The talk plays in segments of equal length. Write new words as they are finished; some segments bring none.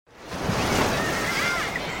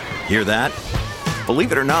Hear that?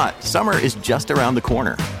 Believe it or not, summer is just around the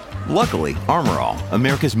corner. Luckily, Armor All,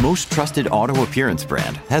 America's most trusted auto appearance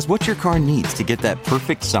brand, has what your car needs to get that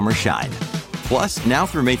perfect summer shine. Plus, now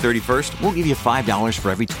through May 31st, we'll give you $5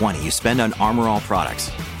 for every $20 you spend on Armor All products.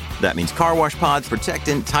 That means car wash pods,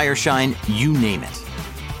 protectant, tire shine, you name it.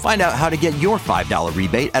 Find out how to get your $5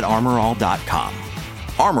 rebate at armorall.com.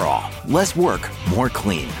 Armor All, less work, more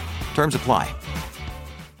clean. Terms apply.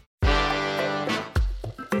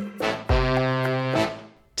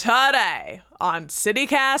 Today on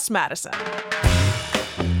CityCast Madison.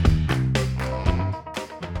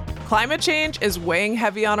 Climate change is weighing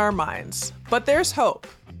heavy on our minds, but there's hope.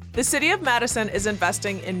 The city of Madison is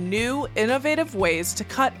investing in new, innovative ways to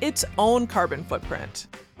cut its own carbon footprint.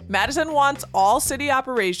 Madison wants all city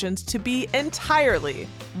operations to be entirely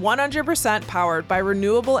 100% powered by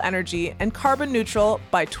renewable energy and carbon neutral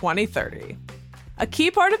by 2030. A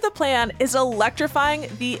key part of the plan is electrifying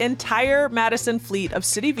the entire Madison fleet of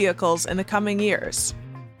city vehicles in the coming years.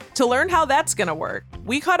 To learn how that's going to work,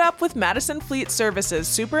 we caught up with Madison Fleet Services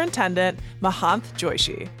Superintendent Mahanth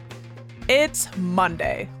Joishi. It's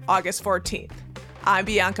Monday, August 14th. I'm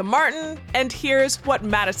Bianca Martin, and here's what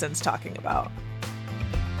Madison's talking about.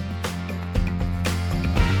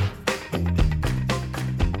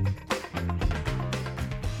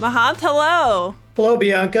 Mahanth, hello. Hello,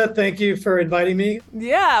 Bianca. Thank you for inviting me.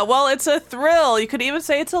 Yeah, well, it's a thrill. You could even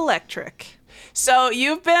say it's electric. So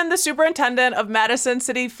you've been the superintendent of Madison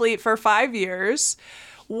City Fleet for 5 years.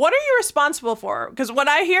 What are you responsible for? Because when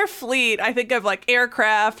I hear fleet, I think of like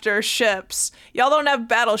aircraft or ships. Y'all don't have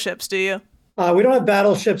battleships, do you? We don't have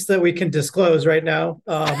battleships that we can disclose right now.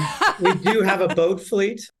 We do have a boat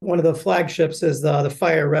fleet. One of the flagships is the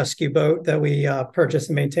fire rescue boat that we purchase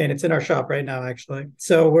and maintain. It's in our shop right now, actually.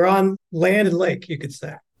 So we're on land and lake, you could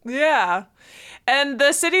say. Yeah. And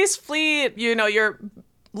the city's fleet, you know, your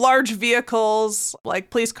large vehicles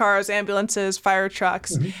like police cars, ambulances, fire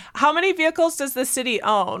trucks. Mm-hmm. How many vehicles does the city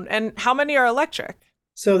own and how many are electric?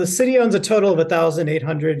 So the city owns a total of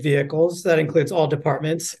 1,800 vehicles. That includes all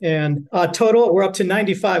departments. And total, we're up to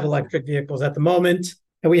 95 electric vehicles at the moment.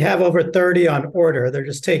 And we have over 30 on order. They're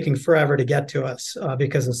just taking forever to get to us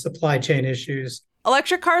because of supply chain issues.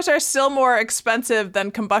 Electric cars are still more expensive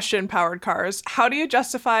than combustion-powered cars. How do you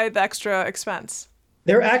justify the extra expense?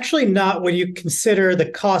 They're actually not when you consider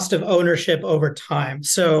the cost of ownership over time.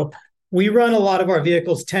 So we run a lot of our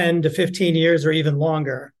vehicles 10 to 15 years or even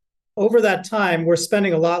longer. Over that time, we're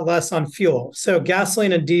spending a lot less on fuel. So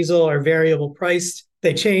gasoline and diesel are variable priced.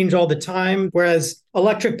 They change all the time, whereas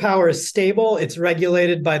electric power is stable. It's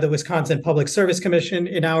regulated by the Wisconsin Public Service Commission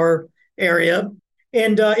in our area.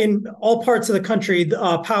 And in all parts of the country,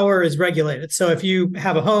 power is regulated. So if you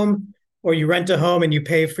have a home or you rent a home and you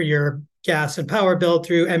pay for your gas and power bill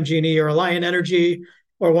through MG&E or Alliant Energy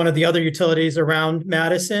or one of the other utilities around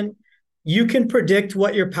Madison, you can predict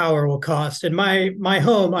what your power will cost. In my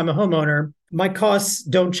home, I'm a homeowner, my costs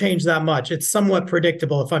don't change that much. It's somewhat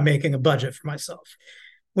predictable if I'm making a budget for myself.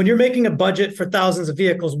 When you're making a budget for thousands of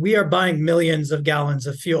vehicles, we are buying millions of gallons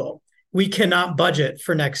of fuel. We cannot budget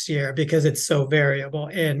for next year because it's so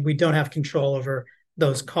variable and we don't have control over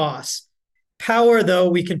those costs. Power, though,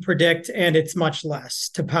 we can predict, and it's much less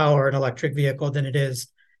to power an electric vehicle than it is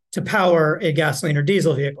to power a gasoline or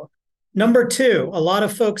diesel vehicle. Number two, a lot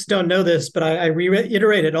of folks don't know this, but I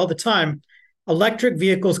reiterate it all the time. Electric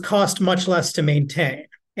vehicles cost much less to maintain.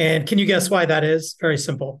 And can you guess why that is? Very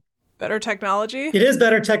simple. Better technology? It is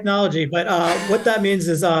better technology, but what that means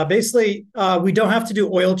is basically we don't have to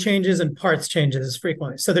do oil changes and parts changes as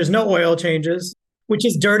frequently. So there's no oil changes, which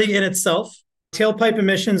is dirty in itself. Tailpipe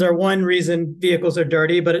emissions are one reason vehicles are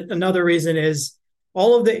dirty, but another reason is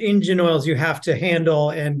all of the engine oils you have to handle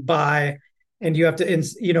and buy, and you have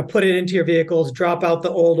to put it into your vehicles, drop out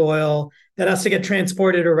the old oil. That has to get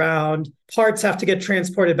transported around. Parts have to get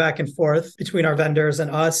transported back and forth between our vendors and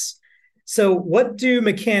us. So what do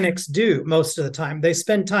mechanics do most of the time? They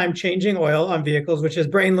spend time changing oil on vehicles, which is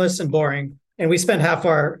brainless and boring. And we spend half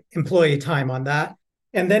our employee time on that.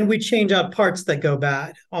 And then we change out parts that go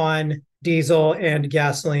bad on diesel and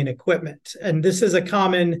gasoline equipment. And this is a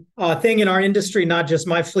common thing in our industry, not just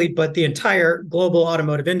my fleet, but the entire global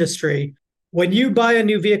automotive industry. When you buy a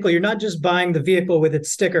new vehicle, you're not just buying the vehicle with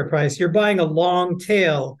its sticker price. You're buying a long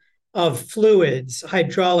tail of fluids,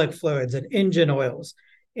 hydraulic fluids and engine oils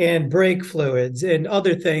and brake fluids and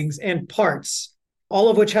other things and parts, all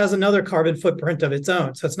of which has another carbon footprint of its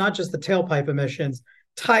own. So it's not just the tailpipe emissions.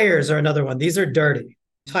 Tires are another one. These are dirty.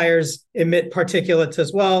 Tires emit particulates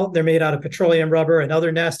as well. They're made out of petroleum rubber and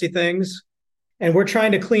other nasty things. And we're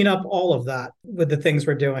trying to clean up all of that with the things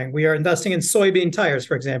we're doing. We are investing in soybean tires,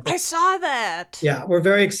 for example. I saw that. Yeah, we're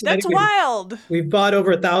very excited. That's wild. We've bought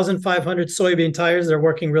over 1,500 soybean tires. They're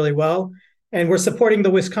working really well. And we're supporting the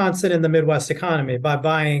Wisconsin and the Midwest economy by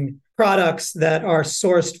buying products that are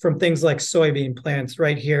sourced from things like soybean plants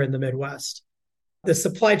right here in the Midwest. The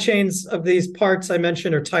supply chains of these parts I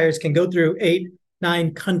mentioned or tires can go through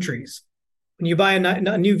 8-9 countries. When you buy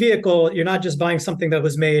a new vehicle, you're not just buying something that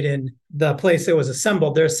was made in the place it was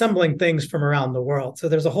assembled. They're assembling things from around the world. So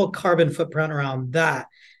there's a whole carbon footprint around that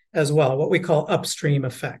as well, what we call upstream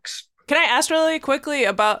effects. Can I ask really quickly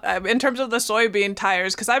about, in terms of the soybean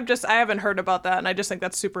tires, because I haven't heard about that, and I just think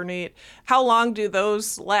that's super neat. How long do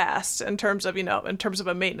those last in terms of, in terms of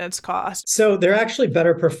a maintenance cost? So they're actually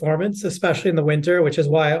better performance, especially in the winter, which is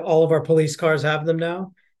why all of our police cars have them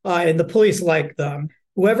now. And the police like them.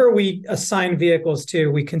 Whoever we assign vehicles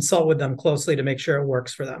to, we consult with them closely to make sure it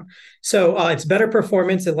works for them. So it's better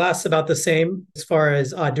performance. It lasts about the same as far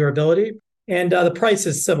as durability. And the price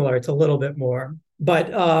is similar. It's a little bit more.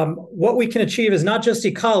 But what we can achieve is not just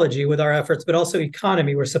ecology with our efforts, but also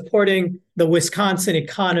economy. We're supporting the Wisconsin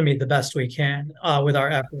economy the best we can with our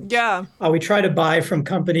efforts. Yeah. We try to buy from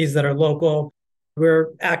companies that are local. We're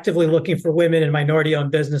actively looking for women and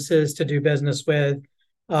minority-owned businesses to do business with.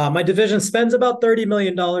 My division spends about $30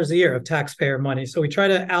 million a year of taxpayer money. So we try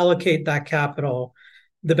to allocate that capital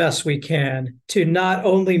the best we can to not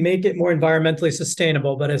only make it more environmentally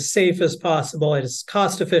sustainable, but as safe as possible, as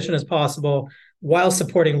cost efficient as possible, while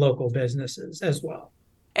supporting local businesses as well.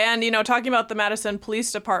 And, talking about the Madison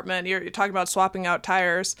Police Department, you're talking about swapping out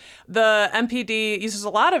tires. The MPD uses a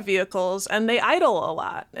lot of vehicles and they idle a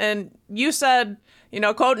lot. And you said,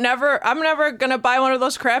 quote, I'm never going to buy one of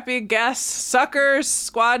those crappy gas suckers,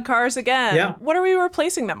 squad cars again. Yeah. What are we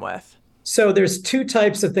replacing them with? So there's two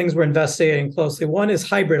types of things we're investigating closely. One is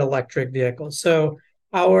hybrid electric vehicles. So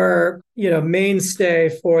our mainstay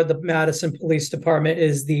for the Madison Police Department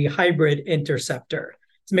is the hybrid Interceptor.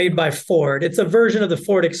 It's made by Ford. It's a version of the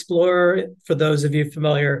Ford Explorer. For those of you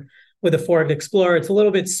familiar with the Ford Explorer, it's a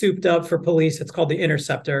little bit souped up for police. It's called the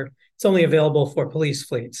Interceptor. It's only available for police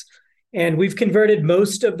fleets. And we've converted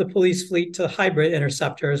most of the police fleet to hybrid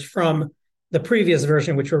Interceptors from the previous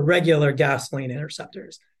version, which were regular gasoline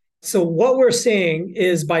Interceptors. So what we're seeing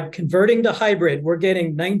is by converting to hybrid, we're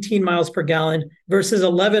getting 19 miles per gallon versus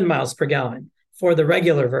 11 miles per gallon for the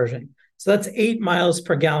regular version. So that's 8 miles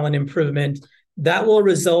per gallon improvement. That will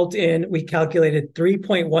result in, we calculated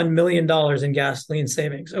 $3.1 million in gasoline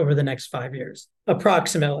savings over the next 5 years,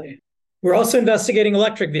 approximately. We're also investigating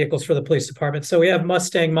electric vehicles for the police department. So we have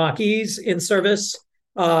Mustang Mach-E's in service.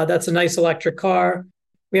 That's a nice electric car.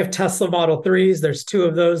 We have Tesla Model 3s. There's 2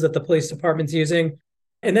 of those that the police department's using.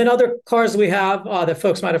 And then other cars we have that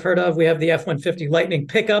folks might have heard of, we have the F-150 Lightning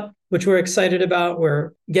pickup, which we're excited about.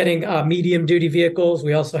 We're getting medium-duty vehicles.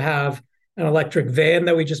 We also have an electric van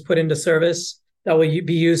that we just put into service that will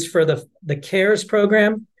be used for the CARES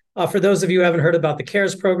program. For those of you who haven't heard about the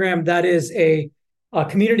CARES program, that is a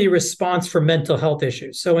community response for mental health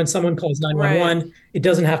issues. So when someone calls 911, right, it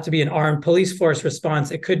doesn't have to be an armed police force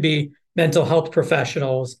response. It could be mental health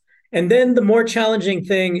professionals. And then the more challenging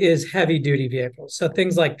thing is heavy duty vehicles. So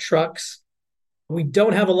things like trucks. We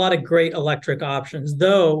don't have a lot of great electric options,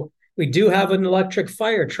 though we do have an electric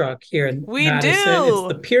fire truck here in Madison. It's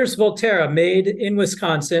the Pierce Volterra, made in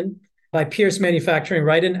Wisconsin by Pierce Manufacturing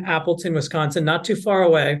right in Appleton, Wisconsin, not too far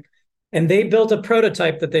away. And they built a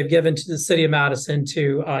prototype that they've given to the city of Madison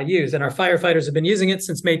to use. And our firefighters have been using it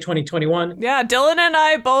since May 2021. Yeah, Dylan and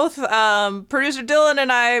I both, producer Dylan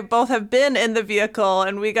and I both have been in the vehicle,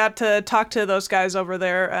 and we got to talk to those guys over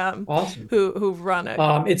there awesome. who've run it.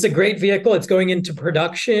 It's a great vehicle. It's going into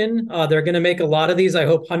production. They're going to make a lot of these, I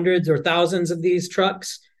hope hundreds or thousands of these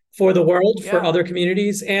trucks for the world, for other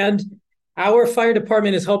communities. And our fire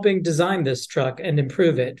department is helping design this truck and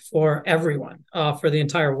improve it for everyone, for the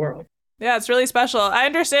entire world. Yeah, it's really special. I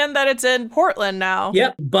understand that it's in Portland now.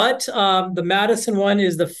 Yep, but the Madison one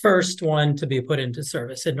is the first one to be put into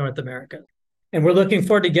service in North America. And we're looking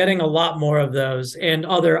forward to getting a lot more of those and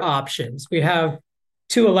other options. We have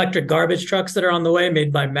 2 electric garbage trucks that are on the way,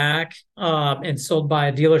 made by Mack and sold by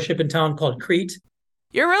a dealership in town called Crete.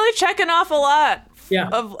 You're really checking off a lot. Yeah.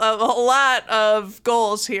 Of a lot of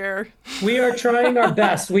goals here. We are trying our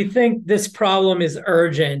best. We think this problem is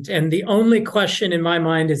urgent. And the only question in my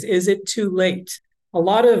mind is it too late? A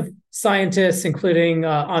lot of scientists, including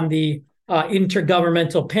on the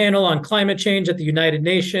Intergovernmental Panel on Climate Change at the United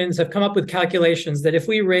Nations, have come up with calculations that if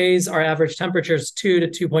we raise our average temperatures 2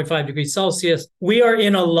 to 2.5 degrees Celsius, we are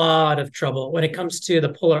in a lot of trouble when it comes to the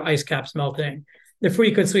polar ice caps melting, the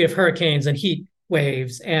frequency of hurricanes and heat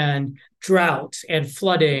waves and drought and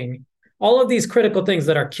flooding, all of these critical things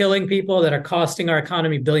that are killing people, that are costing our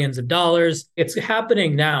economy billions of dollars. It's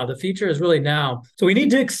happening now. The future is really now. So we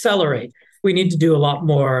need to accelerate. We need to do a lot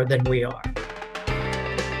more than we are.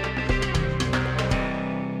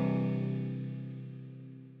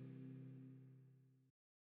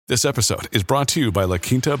 This episode is brought to you by La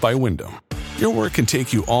Quinta by Wyndham. Your work can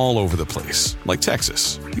take you all over the place, like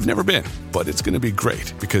Texas. You've never been, but it's going to be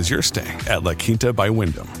great because you're staying at La Quinta by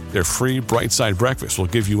Wyndham. Their free Bright Side breakfast will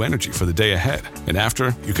give you energy for the day ahead. And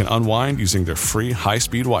after, you can unwind using their free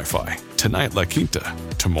high-speed Wi-Fi. Tonight, La Quinta.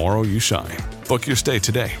 Tomorrow, you shine. Book your stay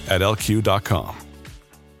today at lq.com.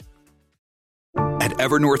 At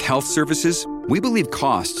Evernorth Health Services, we believe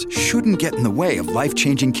costs shouldn't get in the way of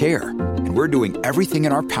life-changing care, and we're doing everything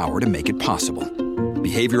in our power to make it possible.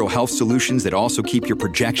 Behavioral health solutions that also keep your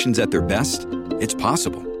projections at their best? It's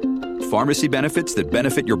possible. Pharmacy benefits that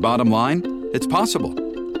benefit your bottom line? It's possible.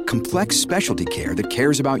 Complex specialty care that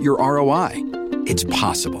cares about your ROI? It's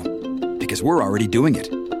possible. Because we're already doing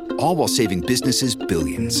it. All while saving businesses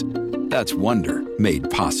billions. That's Wonder made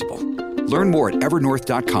possible. Learn more at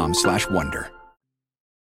evernorth.com/wonder.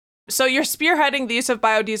 So you're spearheading the use of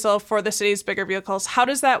biodiesel for the city's bigger vehicles. How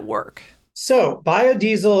does that work? So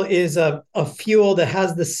biodiesel is a fuel that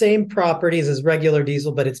has the same properties as regular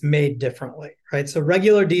diesel, but it's made differently, right? So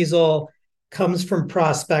regular diesel comes from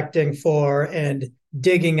prospecting for and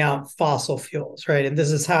digging out fossil fuels, right? And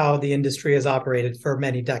this is how the industry has operated for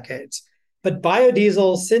many decades. But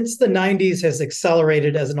biodiesel, since the 90s, has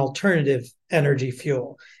accelerated as an alternative energy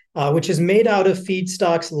fuel, which is made out of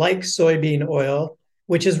feedstocks like soybean oil,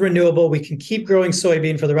 which is renewable. We can keep growing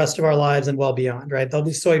soybean for the rest of our lives and well beyond, right? There'll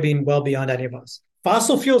be soybean well beyond any of us.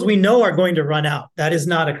 Fossil fuels we know are going to run out. That is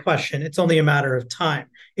not a question. It's only a matter of time.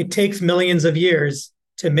 It takes millions of years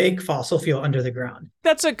to make fossil fuel under the ground.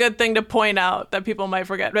 That's a good thing to point out that people might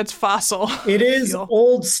forget. It's fossil. It is fuel.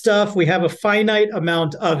 Old stuff. We have a finite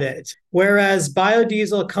amount of it. Whereas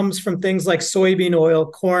biodiesel comes from things like soybean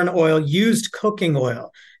oil, corn oil, used cooking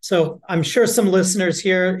oil. So I'm sure some listeners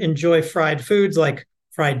here enjoy fried foods like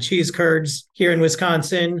fried cheese curds here in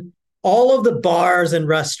Wisconsin. All of the bars and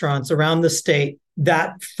restaurants around the state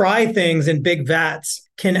that fry things in big vats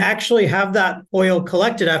can actually have that oil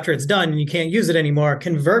collected after it's done and you can't use it anymore,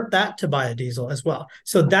 convert that to biodiesel as well.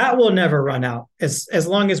 So that will never run out as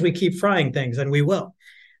long as we keep frying things, and we will.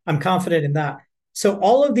 I'm confident in that. So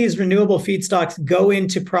all of these renewable feedstocks go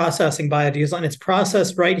into processing biodiesel, and it's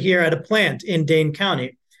processed right here at a plant in Dane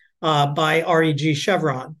County by REG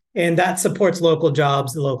Chevron. And that supports local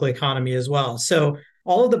jobs, the local economy as well. So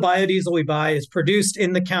all of the biodiesel we buy is produced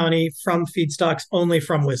in the county from feedstocks only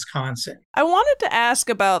from Wisconsin. I wanted to ask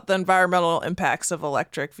about the environmental impacts of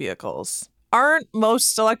electric vehicles. Aren't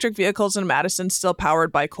most electric vehicles in Madison still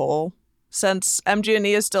powered by coal? Since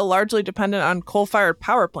MG&E is still largely dependent on coal-fired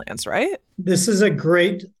power plants, right? This is a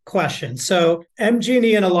great question. So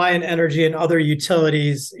MG&E and Alliant Energy and other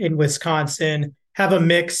utilities in Wisconsin have a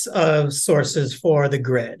mix of sources for the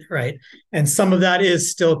grid, right? And some of that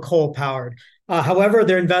is still coal powered. However,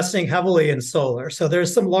 they're investing heavily in solar. So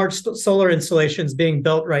there's some large solar installations being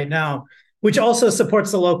built right now, which also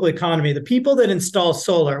supports the local economy. The people that install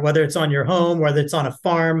solar, whether it's on your home, whether it's on a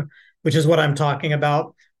farm, which is what I'm talking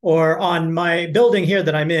about, or on my building here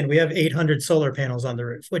that I'm in, we have 800 solar panels on the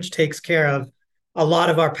roof, which takes care of a lot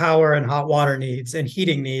of our power and hot water needs and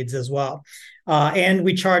heating needs as well. And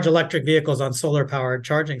we charge electric vehicles on solar-powered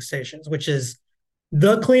charging stations, which is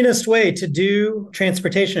the cleanest way to do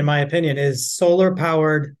transportation, in my opinion, is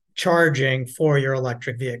solar-powered charging for your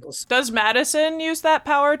electric vehicles. Does Madison use that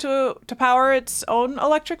power to power its own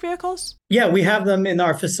electric vehicles? Yeah, we have them in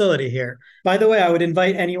our facility here. By the way, I would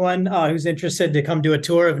invite anyone who's interested to come do a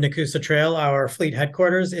tour of Nakusa Trail, our fleet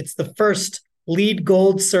headquarters. It's the first LEED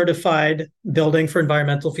Gold certified building for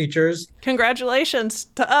environmental features. Congratulations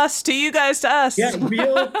to us, to you guys, to us. Yeah,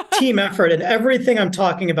 real team effort. And everything I'm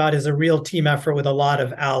talking about is a real team effort with a lot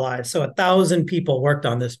of allies. So 1,000 people worked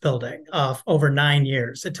on this building over 9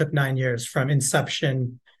 years. It took 9 years from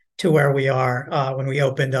inception to where we are when we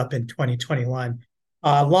opened up in 2021.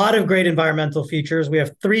 A lot of great environmental features. We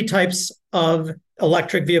have 3 types of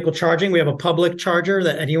electric vehicle charging. We have a public charger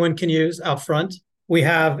that anyone can use out front. We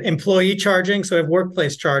have employee charging, so we have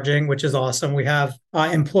workplace charging, which is awesome. We have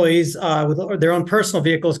employees with their own personal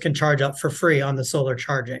vehicles can charge up for free on the solar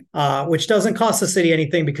charging, which doesn't cost the city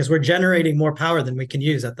anything because we're generating more power than we can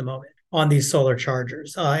use at the moment on these solar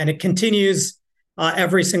chargers. And it continues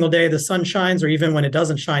every single day the sun shines, or even when it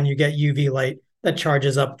doesn't shine, you get UV light that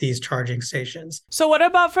charges up these charging stations. So what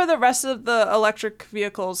about for the rest of the electric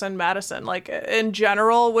vehicles in Madison? Like in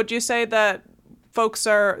general, would you say that folks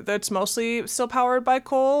that's mostly still powered by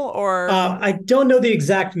coal, or? I don't know the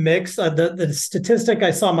exact mix. The statistic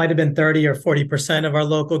I saw might have been 30 or 40% of our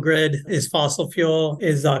local grid is fossil fuel,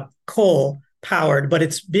 is coal powered, but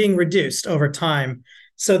it's being reduced over time.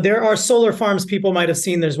 So there are solar farms people might have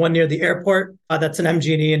seen. There's one near the airport. That's an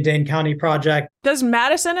MG&E in Dane County project. Does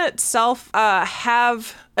Madison itself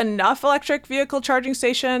have enough electric vehicle charging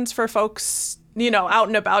stations for folks, out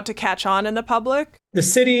and about to catch on in the public? The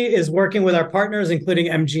city is working with our partners, including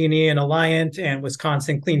MG&E and Alliant and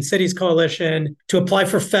Wisconsin Clean Cities Coalition, to apply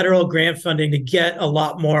for federal grant funding to get a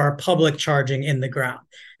lot more public charging in the ground.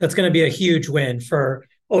 That's going to be a huge win for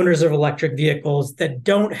owners of electric vehicles that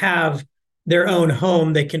don't have their own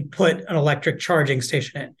home. They can put an electric charging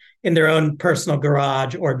station in their own personal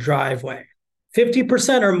garage or driveway.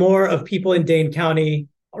 50% or more of people in Dane County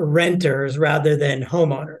are renters rather than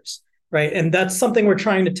homeowners, right? And that's something we're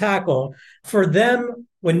trying to tackle. For them,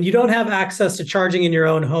 when you don't have access to charging in your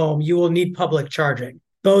own home, you will need public charging,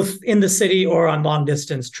 both in the city or on long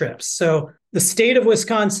distance trips. So the state of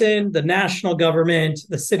Wisconsin, the national government,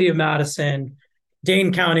 the city of Madison,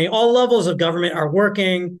 Dane County, all levels of government are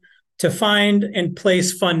working to find and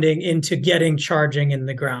place funding into getting charging in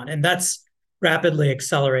the ground. And that's rapidly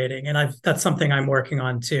accelerating. And that's something I'm working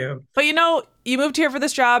on too. But you moved here for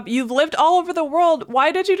this job. You've lived all over the world.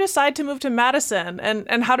 Why did you decide to move to Madison?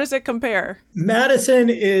 And how does it compare? Madison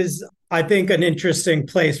is, I think, an interesting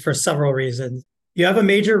place for several reasons. You have a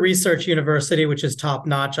major research university, which is top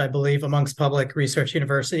notch, I believe, amongst public research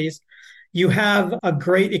universities. You have a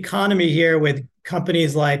great economy here with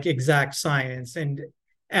companies like Exact Science and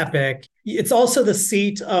Epic. It's also the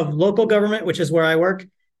seat of local government, which is where I work,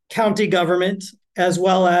 county government, as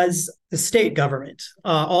well as the state government,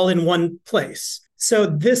 all in one place. So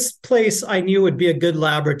this place I knew would be a good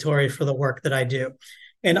laboratory for the work that I do.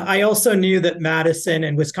 And I also knew that Madison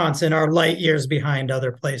and Wisconsin are light years behind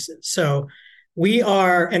other places. So we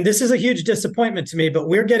are, and this is a huge disappointment to me, but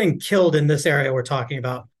we're getting killed in this area we're talking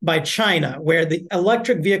about by China, where the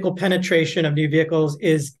electric vehicle penetration of new vehicles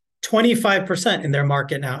is 25% in their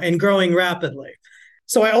market now and growing rapidly.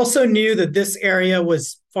 So I also knew that this area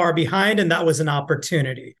was far behind, and that was an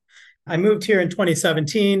opportunity. I moved here in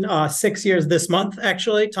 2017, 6 years this month,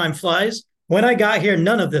 actually. Time flies. When I got here,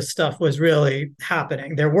 none of this stuff was really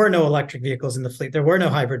happening. There were no electric vehicles in the fleet. There were no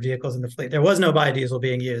hybrid vehicles in the fleet. There was no biodiesel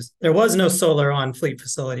being used. There was no solar on fleet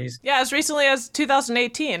facilities. Yeah, as recently as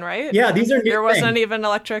 2018, right? Yeah, these are new There wasn't things. even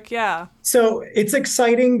electric, yeah. So it's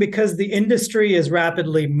exciting because the industry is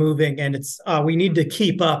rapidly moving, and it's we need to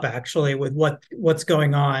keep up, actually, with what's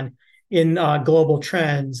going on in global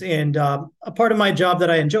trends. And a part of my job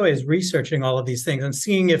that I enjoy is researching all of these things and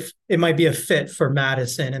seeing if it might be a fit for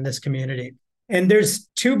Madison and this community. And there's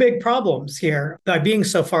two big problems here by being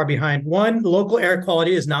so far behind. One, local air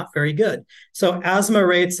quality is not very good. So asthma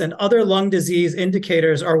rates and other lung disease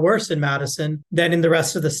indicators are worse in Madison than in the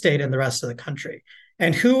rest of the state and the rest of the country.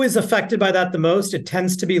 And who is affected by that the most? It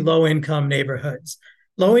tends to be low-income neighborhoods.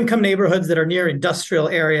 Low-income neighborhoods that are near industrial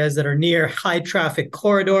areas, that are near high-traffic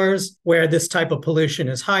corridors where this type of pollution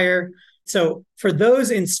is higher. So for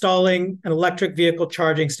those installing an electric vehicle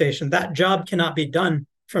charging station, that job cannot be done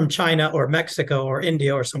from China or Mexico or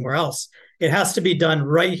India or somewhere else. It has to be done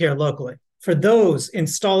right here locally. For those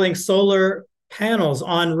installing solar panels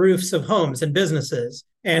on roofs of homes and businesses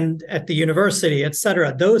and at the university, et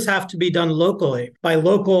cetera, those have to be done locally by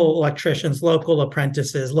local electricians, local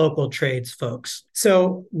apprentices, local trades folks.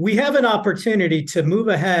 So we have an opportunity to move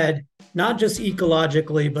ahead, not just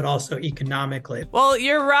ecologically, but also economically. Well,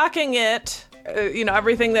 you're rocking it.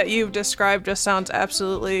 Everything that you've described just sounds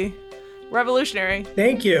absolutely revolutionary.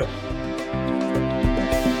 Thank you.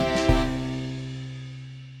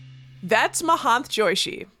 That's Mahanth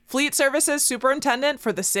Joishi, Fleet Services Superintendent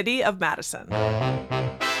for the City of Madison.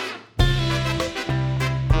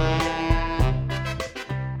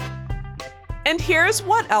 And here's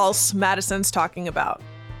what else Madison's talking about.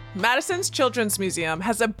 Madison's Children's Museum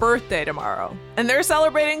has a birthday tomorrow, and they're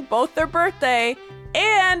celebrating both their birthday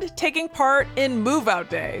and taking part in Move Out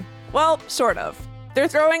Day. Well, sort of. They're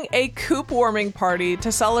throwing a coop warming party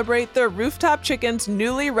to celebrate the Rooftop Chicken's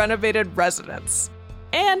newly renovated residence.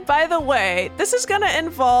 And by the way, this is gonna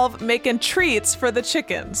involve making treats for the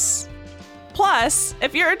chickens. Plus,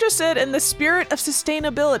 if you're interested in the spirit of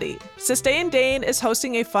sustainability, Sustain Dane is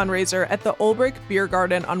hosting a fundraiser at the Olbrich Beer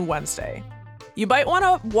Garden on Wednesday. You might want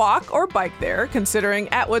to walk or bike there, considering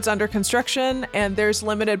Atwood's under construction and there's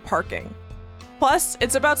limited parking. Plus,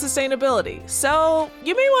 it's about sustainability, so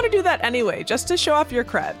you may want to do that anyway, just to show off your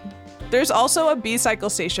cred. There's also a B-cycle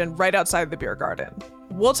station right outside the beer garden.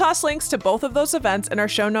 We'll toss links to both of those events in our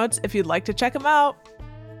show notes if you'd like to check them out.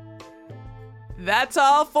 That's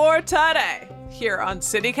all for today here on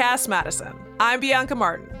CityCast Madison. I'm Bianca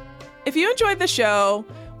Martin. If you enjoyed the show,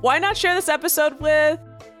 why not share this episode with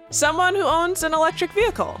someone who owns an electric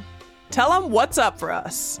vehicle? Tell them what's up for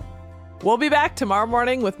us. We'll be back tomorrow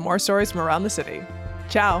morning with more stories from around the city.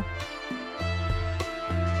 Ciao.